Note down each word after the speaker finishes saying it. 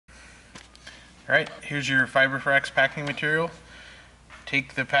Alright, here's your Fiberfrax packing material.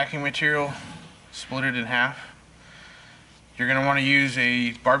 Take the packing material, split it in half. You're going to want to use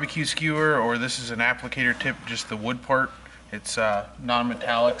a barbecue skewer, or this is an applicator tip, just the wood part. It's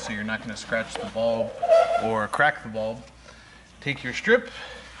non-metallic, so you're not going to scratch the bulb or crack the bulb. Take your strip,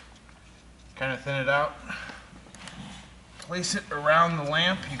 kind of thin it out, place it around the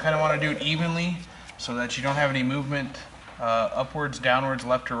lamp. You kind of want to do it evenly so that you don't have any movement upwards, downwards,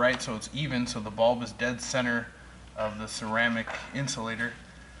 left or right, so it's even, so the bulb is dead center of the ceramic insulator.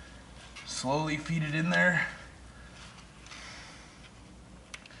 Slowly feed it in there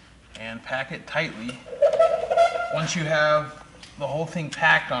and pack it tightly. Once you have the whole thing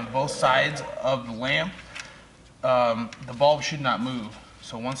packed on both sides of the lamp, the bulb should not move.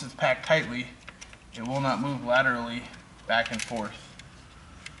 So once it's packed tightly, it will not move laterally back and forth.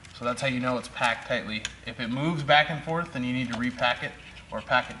 So that's how you know it's packed tightly. If it moves back and forth, then you need to repack it or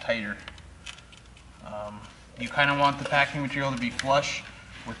pack it tighter. You kind of want the packing material to be flush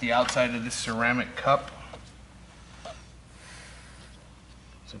with the outside of this ceramic cup.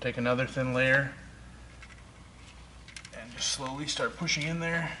 So take another thin layer and just slowly start pushing in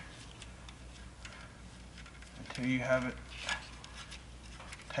there until you have it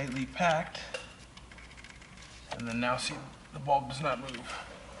tightly packed. And then now see, the bulb does not move.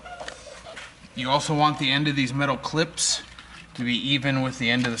 You also want the end of these metal clips to be even with the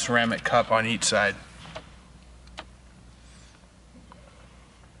end of the ceramic cup on each side.